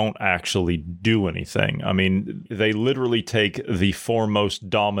vaccines don't actually do anything. I mean, they literally take the 4 most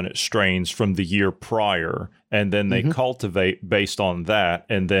dominant strains from the year prior, and then they cultivate based on that,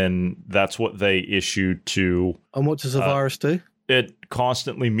 and then that's what they issue to. And what does a virus do? It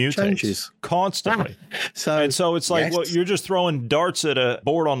constantly mutates. Changes. Constantly. So it's like, yes. well, you're just throwing darts at a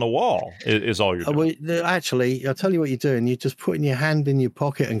board on the wall is all you're doing. Well, actually, I'll tell you what you're doing. You're just putting your hand in your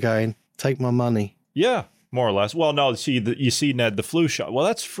pocket and going, take my money. Yeah, more or less. Well, no, you see, Ned, the flu shot. Well,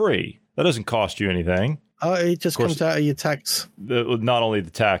 that's free. That doesn't cost you anything. Oh, it just comes out of your tax. Not only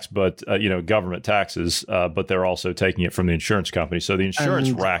the tax, but government taxes, but they're also taking it from the insurance company. So the insurance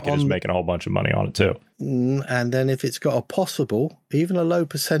racket is making a whole bunch of money on it too. And then if it's got a possible, even a low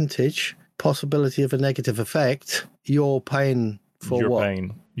percentage possibility of a negative effect, you're paying for what?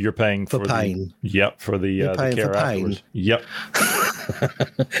 You're paying for pain. For the You're paying care for pain. afterwards. Yep.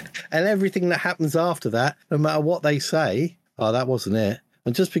 And everything that happens after that, no matter what they say, oh, that wasn't it.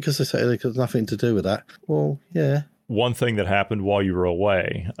 And just because they say it has nothing to do with that, well, yeah. One thing that happened while you were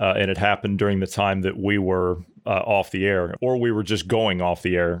away, and it happened during the time that we were off the air, or we were just going off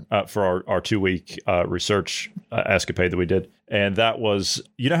the air for our 2-week research escapade that we did. And that was,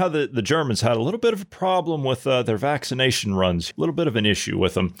 you know how the Germans had a little bit of a problem with their vaccination runs, a little bit of an issue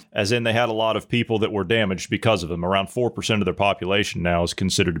with them, as in they had a lot of people that were damaged because of them. Around 4% of their population now is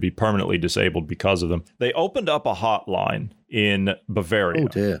considered to be permanently disabled because of them. They opened up a hotline in Bavaria. Oh,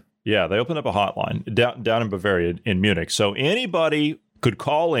 dear. Yeah, they opened up a hotline down in Bavaria in Munich. So anybody could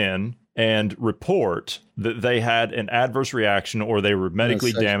call in and report that they had an adverse reaction or they were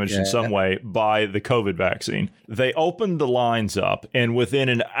medically damaged in some way by the COVID vaccine. They opened the lines up, and within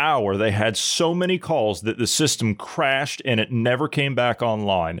an hour, they had so many calls that the system crashed and it never came back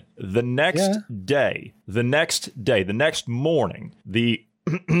online. The next morning, the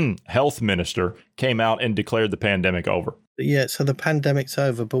health minister came out and declared the pandemic over. Yeah, so the pandemic's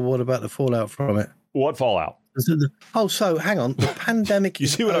over, but what about the fallout from it? What fallout? So hang on. The pandemic you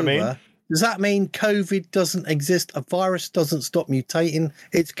is see what over. I mean? Does that mean COVID doesn't exist? A virus doesn't stop mutating?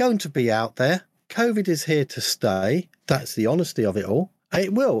 It's going to be out there. COVID is here to stay. That's the honesty of it all.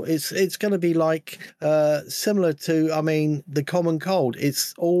 It will. It's going to be like similar to, the common cold.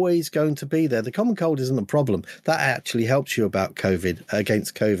 It's always going to be there. The common cold isn't a problem. That actually helps you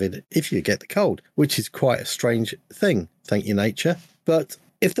against COVID if you get the cold, which is quite a strange thing. Thank you, nature. But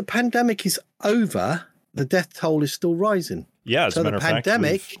if the pandemic is over, the death toll is still rising. Yeah, as a matter of fact,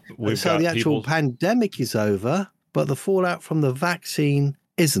 the actual pandemic is over, but the fallout from the vaccine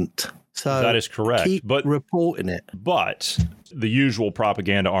isn't. So that is correct. Keep reporting it. But the usual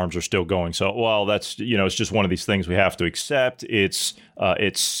propaganda arms are still going. So, well, that's, it's just one of these things we have to accept. It's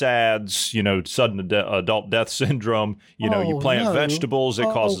SADS, sudden adult death syndrome. You plant vegetables, it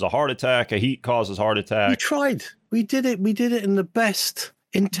causes a heart attack. A heat causes heart attack. We tried. We did it. We did it in the best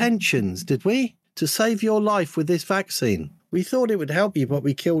intentions, did we? To save your life with this vaccine. We thought it would help you, but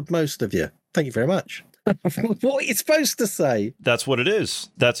we killed most of you. Thank you very much. What are you supposed to say? That's what it is.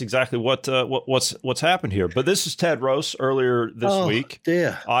 That's exactly what's happened here. But this is Tedros earlier this week.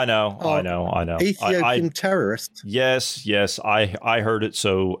 Dear. I know. Ethiopian terrorist. Yes. I heard it,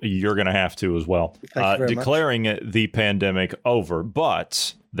 so you're going to have to as well. Declaring the pandemic over,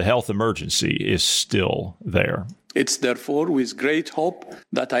 but the health emergency is still there. It's therefore with great hope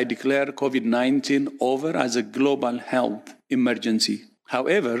that I declare COVID-19 over as a global health emergency.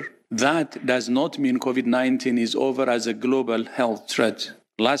 However, that does not mean COVID-19 is over as a global health threat.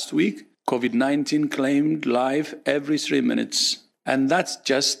 Last week, COVID-19 claimed life every 3 minutes, and that's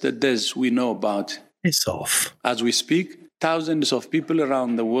just the deaths we know about. It's off. As we speak, thousands of people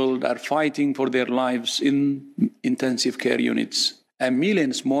around the world are fighting for their lives in intensive care units. And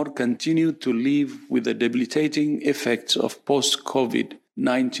millions more continue to live with the debilitating effects of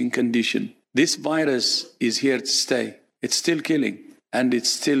post-COVID-19 condition. This virus is here to stay. It's still killing, and it's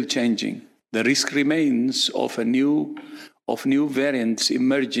still changing. The risk remains of new variants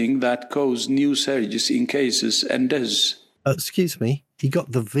emerging that cause new surges in cases and deaths. Excuse me, you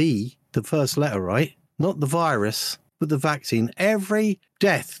got the V, the first letter, right? Not the virus, but the vaccine. Every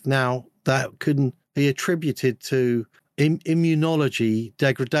death now that couldn't be attributed to immunology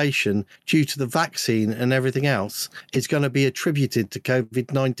degradation due to the vaccine and everything else is going to be attributed to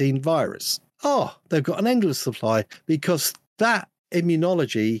COVID-19 virus. Oh, they've got an endless supply because that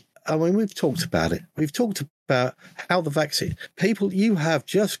immunology, we've talked about it. We've talked about how the vaccine, people, you have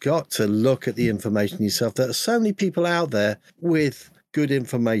just got to look at the information yourself. There are so many people out there with good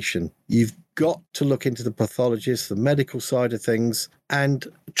information. You've got to look into the pathologists, the medical side of things, and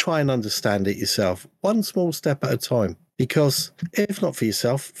try and understand it yourself. One small step at a time. Because if not for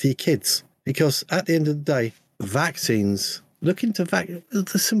yourself, for your kids. Because at the end of the day, vaccines, look into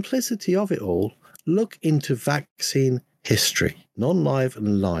the simplicity of it all. Look into vaccine history, non-live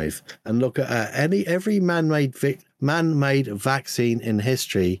and live, and look at every man-made vaccine in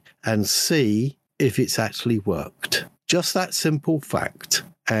history and see if it's actually worked. Just that simple fact.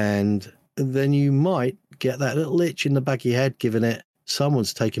 And then you might get that little itch in the back of your head, giving it,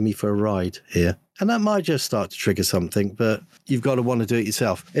 someone's taking me for a ride here. And that might just start to trigger something, but you've got to want to do it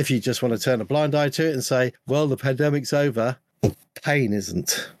yourself. If you just want to turn a blind eye to it and say, well, the pandemic's over, the pain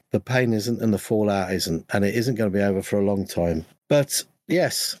isn't. The pain isn't, and the fallout isn't. And it isn't going to be over for a long time. But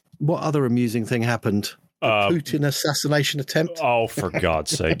yes, what other amusing thing happened? Putin assassination attempt? Oh, for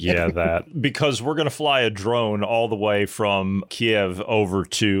God's sake. Yeah, that. Because we're going to fly a drone all the way from Kiev over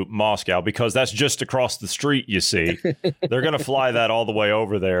to Moscow, because that's just across the street, you see. They're going to fly that all the way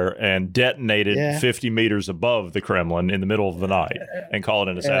over there and detonate it 50 meters above the Kremlin in the middle of the night and call it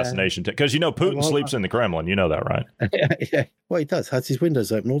an assassination. Because, Putin sleeps in the Kremlin. You know that, right? Yeah. Well, he does. Has his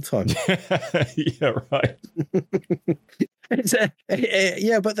windows open all the time. Yeah, right.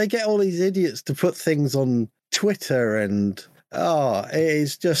 But they get all these idiots to put things on Twitter, and it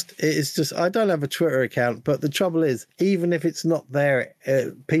is just I don't have a Twitter account, but the trouble is, even if it's not there,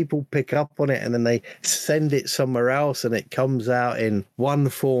 people pick up on it and then they send it somewhere else and it comes out in one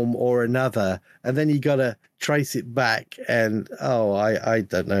form or another, and then you got to trace it back. And I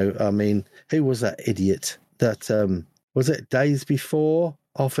don't know. I mean, who was that idiot that was it days before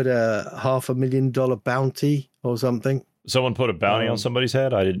offered a $500,000 bounty or something? Someone put a bounty on somebody's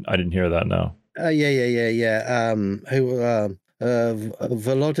head? I didn't hear that, no. Yeah.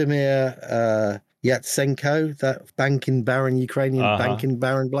 Volodymyr Yatsenko, that banking baron, Ukrainian banking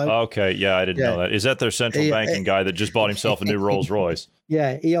baron bloke. Okay, yeah, I didn't know that. Is that their central banking guy that just bought himself a new Rolls Royce?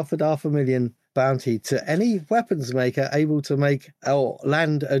 Yeah, he offered $500,000 bounty to any weapons maker able to make or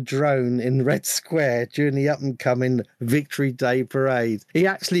land a drone in Red Square during the up-and-coming Victory Day parade. He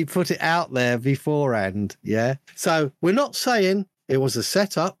actually put it out there beforehand, yeah? So we're not saying it was a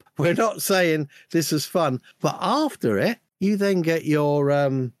setup. We're not saying this was fun. But after it, you then get your,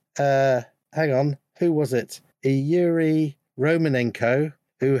 hang on, who was it? Yuri Romanenko,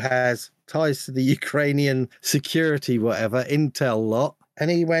 who has ties to the Ukrainian security, whatever, intel lot. And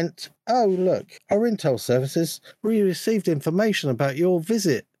he went, oh, look, our intel services, we received information about your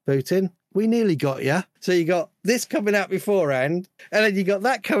visit, Putin. We nearly got you. So you got this coming out beforehand, and then you got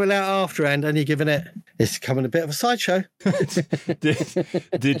that coming out afterhand, and you're giving it's becoming a bit of a sideshow.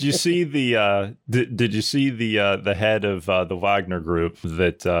 Did you see the the head of the Wagner group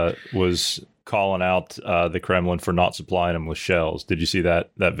that was calling out the Kremlin for not supplying them with shells? Did you see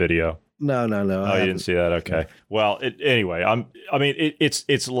that video? No. Oh, you didn't see that? Okay. Well, anyway,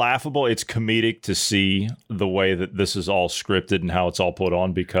 it's laughable. It's comedic to see the way that this is all scripted and how it's all put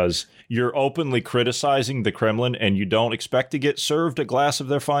on, because you're openly criticizing the Kremlin and you don't expect to get served a glass of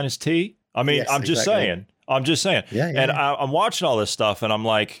their finest tea. I mean, yes, I'm just saying. Yeah. And I'm watching all this stuff and I'm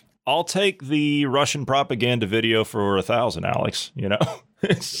like, I'll take the Russian propaganda video for 1,000, Alex,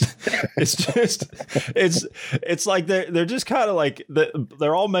 It's like they're just kind of like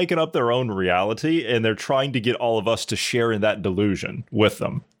they're all making up their own reality, and they're trying to get all of us to share in that delusion with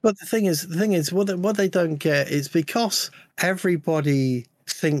them. But the thing is, what they don't get is, because everybody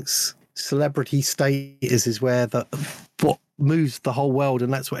thinks celebrity status is what moves the whole world,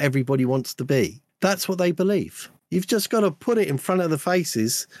 and that's what everybody wants to be. That's what they believe. You've just got to put it in front of the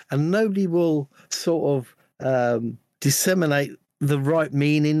faces, and nobody will sort of disseminate the right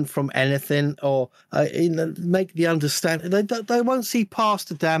meaning from anything, or make the understanding. They won't see past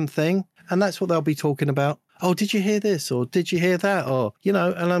the damn thing, and that's what they'll be talking about. Oh, did you hear this? Or did you hear that? Or, and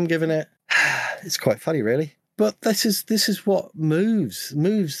I'm giving it, it's quite funny, really. But this is what moves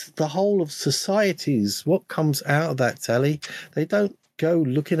the whole of societies. What comes out of that telly? They don't go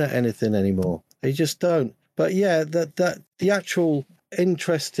looking at anything anymore. They just don't. But yeah, that the actual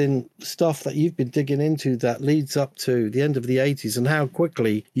interesting stuff that you've been digging into that leads up to the end of the 80s, and how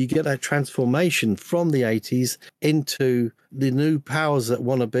quickly you get that transformation from the 80s into the new powers that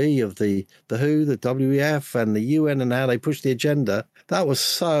want to be of the WHO, the WEF and the UN, and how they push the agenda. That was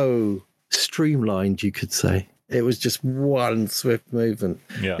so streamlined, you could say. It was just one swift movement.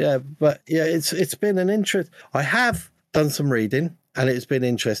 Yeah. But yeah, it's been an interest. I have done some reading and it's been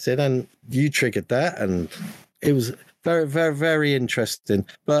interesting, and you triggered that, and it was very, very, very interesting.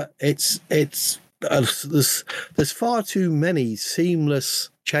 But there's far too many seamless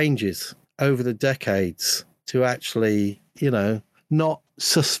changes over the decades to actually, not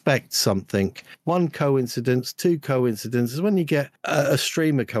suspect something. One coincidence, two coincidences. When you get a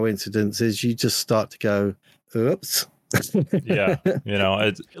stream of coincidences, you just start to go, oops,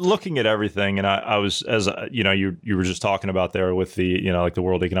 Yeah, looking at everything, and I was, as you were just talking about there with the like the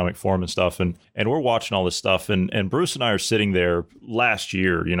World Economic Forum and stuff, and we're watching all this stuff, and Bruce and I are sitting there last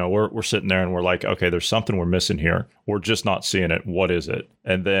year. We're sitting there and we're like, okay, there's something we're missing here. We're just not seeing it. What is it?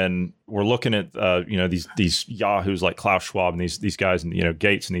 And then we're looking at these yahoos like Klaus Schwab and these guys and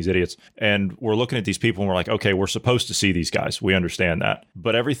Gates and these idiots, and we're looking at these people and we're like, okay, we're supposed to see these guys. We understand that,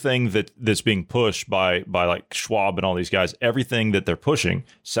 but everything that's being pushed by like Schwab and all these guys, everything that they're pushing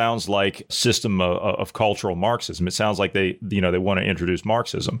sounds like system of cultural Marxism. It sounds like they want to introduce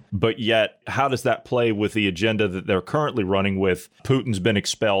Marxism, but yet how does that play with the agenda that they're currently running with Putin's been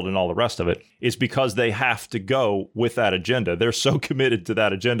expelled and all the rest of it? It's because they have to go with that agenda. They're so committed to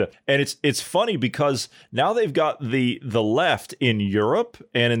that agenda. And it's funny because now they've got the left in Europe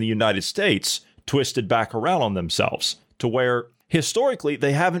and in the United States twisted back around on themselves to where historically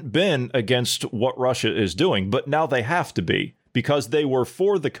they haven't been against what Russia is doing, but now they have to be because they were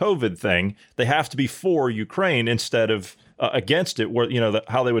for the COVID thing. They have to be for Ukraine instead of against it, where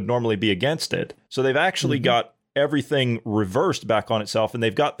how they would normally be against it. So they've actually got everything reversed back on itself, and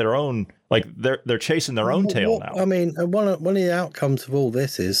they've got their own, like they're chasing their own tail now. I mean, one of the outcomes of all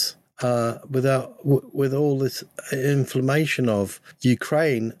this is with all this inflammation of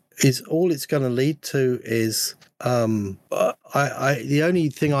Ukraine, is all it's going to lead to is the only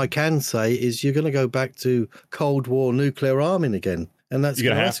thing I can say is you're going to go back to Cold War nuclear arming again, and that's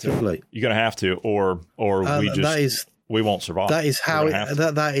going to escalate. You're going to have to, or we won't survive. That is how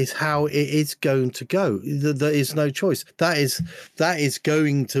that is how it is going to go. There is no choice. That is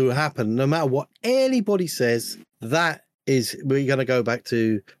going to happen, no matter what anybody says. We're going to go back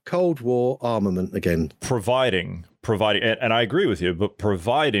to Cold War armament again. Providing, and I agree with you, but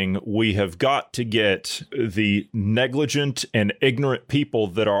providing we have got to get the negligent and ignorant people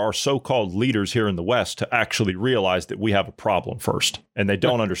that are our so-called leaders here in the West to actually realize that we have a problem first, and they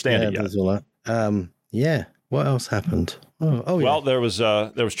don't understand it yet. There's all that. What else happened? Well, there was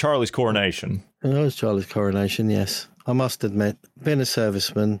Charlie's coronation. There was Charlie's coronation, yes. I must admit, being a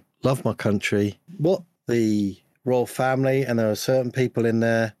serviceman, love my country. What the royal family, and there are certain people in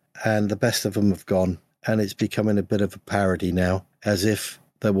there, and the best of them have gone. And it's becoming a bit of a parody now, as if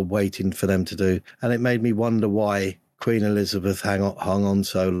they were waiting for them to do. And it made me wonder why Queen Elizabeth hung on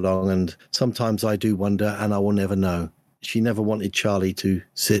so long. And sometimes I do wonder, and I will never know. She never wanted Charlie to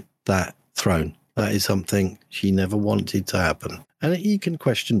sit that throne. That is something she never wanted to happen. And you can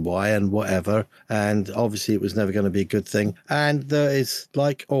question why and whatever. And obviously it was never going to be a good thing. And there is,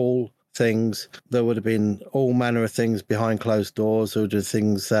 like all things, there would have been all manner of things behind closed doors, or the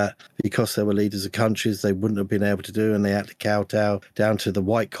things that, because they were leaders of countries, they wouldn't have been able to do, and they had to kowtow down to the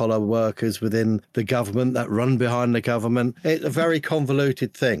white-collar workers within the government that run behind the government. It's a very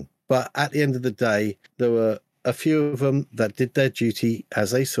convoluted thing. But at the end of the day, there were a few of them that did their duty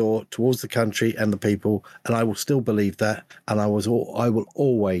as they saw towards the country and the people, and I will still believe that, and I will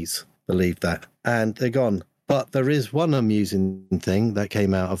always believe that. And they're gone. But there is one amusing thing that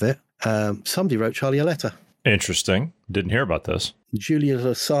came out of it. Somebody wrote Charlie a letter. Interesting. Didn't hear about this. Julian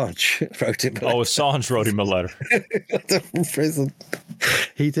Assange wrote him a letter. Oh, Assange wrote him a letter. From prison.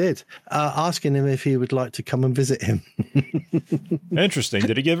 He did. Asking him if he would like to come and visit him. Interesting.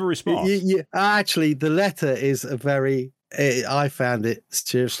 Did he give a response? Actually, the letter is I found it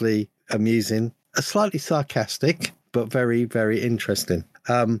seriously amusing. Slightly sarcastic, but very, very interesting.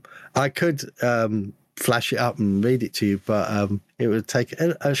 I could flash it up and read it to you, but it would take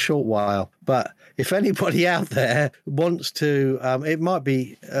a short while. But if anybody out there wants to, it might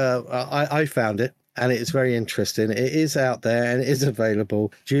be, I found it, and it is very interesting. It is out there and it is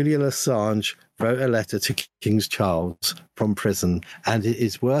available. Julian Assange wrote a letter to King Charles from prison, and it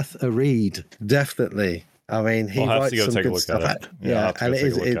is worth a read, definitely. I mean, he writes some good stuff. Yeah, and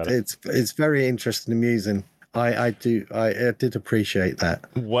it's very interesting and amusing. I did appreciate that.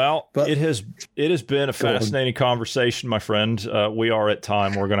 Well, but it has been a fascinating conversation, my friend. We are at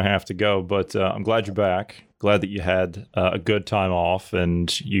time. We're going to have to go, but I'm glad you're back. Glad that you had a good time off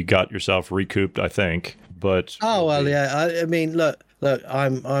and you got yourself recouped, I think. But yeah. I mean, look.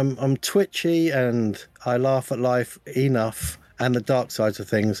 I'm twitchy and I laugh at life enough, and the dark sides of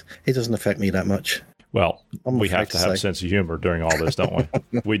things, it doesn't affect me that much. Well, we have to have a sense of humor during all this, don't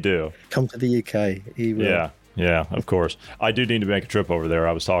we? We do. Come to the UK. Yeah. Yeah, of course. I do need to make a trip over there.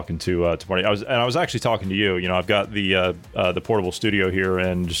 I was talking to Marty. I was actually talking to you. You know, I've got the portable studio here,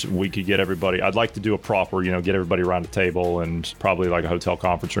 and we could get everybody. I'd like to do a proper, you know, get everybody around the table, and probably like a hotel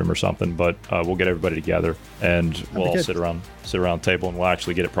conference room or something. But we'll get everybody together, and we'll all sit around the table, and we'll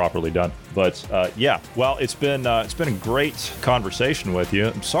actually get it properly done. But yeah, well, it's been a great conversation with you.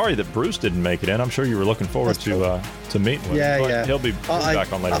 I'm sorry that Bruce didn't make it in. I'm sure you were looking forward to meeting with him. Yeah. He'll be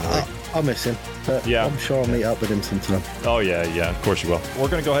back on later in the week. I'll miss him, but yeah. I'm sure I'll meet up with him sometime. Oh, yeah, of course you will. We're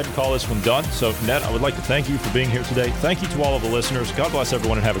going to go ahead and call this one done. So, Ned, I would like to thank you for being here today. Thank you to all of the listeners. God bless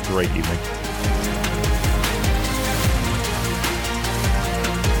everyone and have a great evening.